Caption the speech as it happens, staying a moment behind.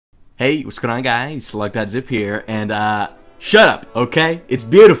Hey, what's going on, guys? Logdotzip here, and shut up, okay? It's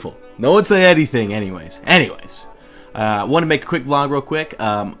beautiful. No one say anything, anyways. I want to make a quick vlog real quick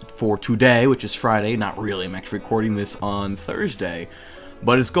for today, which is Friday. Not really, I'm actually recording this on Thursday,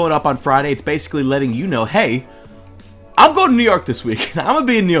 but it's going up on Friday. It's basically letting you know, hey, I'm going to New York this week. I'm gonna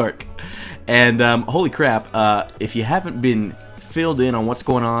be in New York, and holy crap! If you haven't been filled in on what's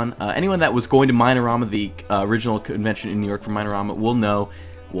going on, anyone that was going to Minorama, the original convention in New York for Minorama, will know.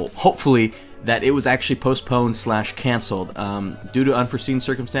 Well, hopefully, that it was actually postponed / canceled due to unforeseen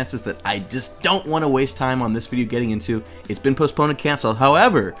circumstances that I just don't want to waste time on this video getting into. It's been postponed and canceled.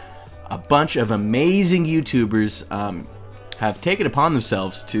 However, a bunch of amazing YouTubers have taken upon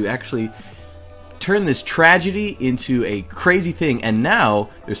themselves to actually turn this tragedy into a crazy thing, and now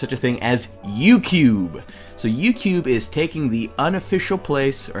there's such a thing as YouCube. So YouCube is taking the unofficial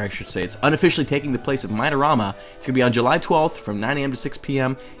place, or I should say it's unofficially taking the place of Minorama. It's going to be on July 12th from 9 a.m. to 6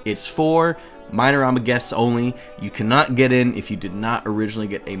 p.m. It's for Minorama guests only. You cannot get in if you did not originally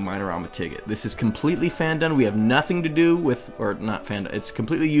get a Minorama ticket. This is completely fan done. We have nothing to do with, or not fan done, it's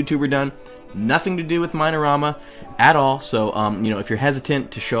completely YouTuber done. Nothing to do with Minorama at all. So, you know, if you're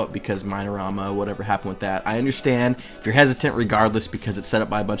hesitant to show up because Minorama, whatever happened with that, I understand. If you're hesitant regardless because it's set up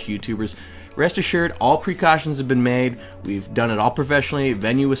by a bunch of YouTubers, rest assured, all precautions have been made. We've done it all professionally.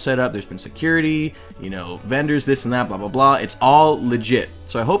 Venue was set up. There's been security, you know, vendors, this and that, blah, blah, blah. It's all legit.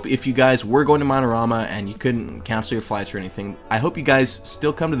 So I hope if you guys were going to Minorama and you couldn't cancel your flights or anything, I hope you guys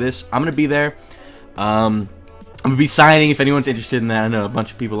still come to this. I'm going to be there. I'm going to be signing if anyone's interested in that. I know a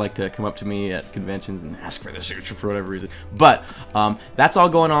bunch of people like to come up to me at conventions and ask for their signature for whatever reason. But that's all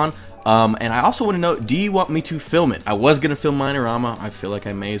going on. And I also want to know, do you want me to film it? I was going to film Minorama. I feel like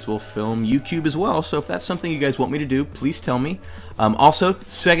I may as well film YouCube as well. So if that's something you guys want me to do, please tell me. Also,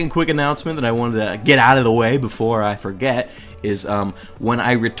 second quick announcement that I wanted to get out of the way before I forget is when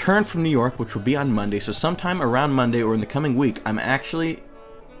I return from New York, which will be on Monday. So sometime around Monday or in the coming week, I'm actually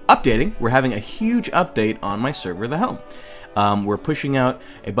updating. We're having a huge update on my server, The Helm. We're pushing out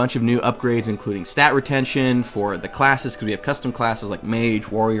a bunch of new upgrades, including stat retention for the classes, because we have custom classes like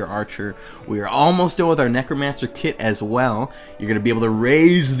Mage, Warrior, Archer. We are almost done with our Necromancer kit as well. You're going to be able to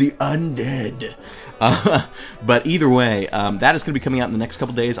raise the undead. But either way, that is going to be coming out in the next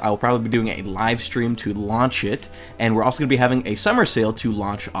couple days. I will probably be doing a live stream to launch it, and we're also going to be having a summer sale to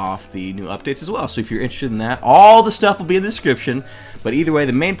launch off the new updates as well. So if you're interested in that, all the stuff will be in the description. But either way,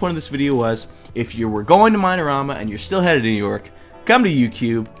 the main point of this video was, if you were going to Minorama and you're still headed to New York, come to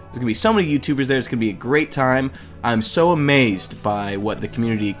YouCube. There's going to be so many YouTubers there. It's going to be a great time. I'm so amazed by what the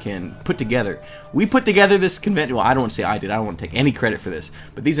community can put together. We put together this convention. Well, I don't want to say I did. I don't want to take any credit for this.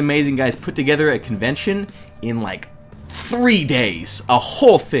 But these amazing guys put together a convention in like 3 days. A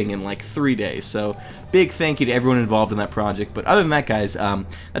whole thing in like 3 days. So big thank you to everyone involved in that project. But other than that, guys,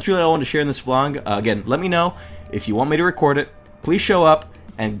 that's really all I wanted to share in this vlog. Again, let me know if you want me to record it. Please show up,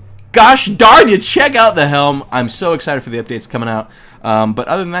 and gosh darn you, check out The Helm. I'm so excited for the updates coming out. But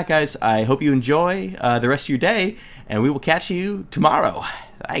other than that, guys, I hope you enjoy the rest of your day, and we will catch you tomorrow.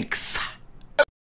 Thanks.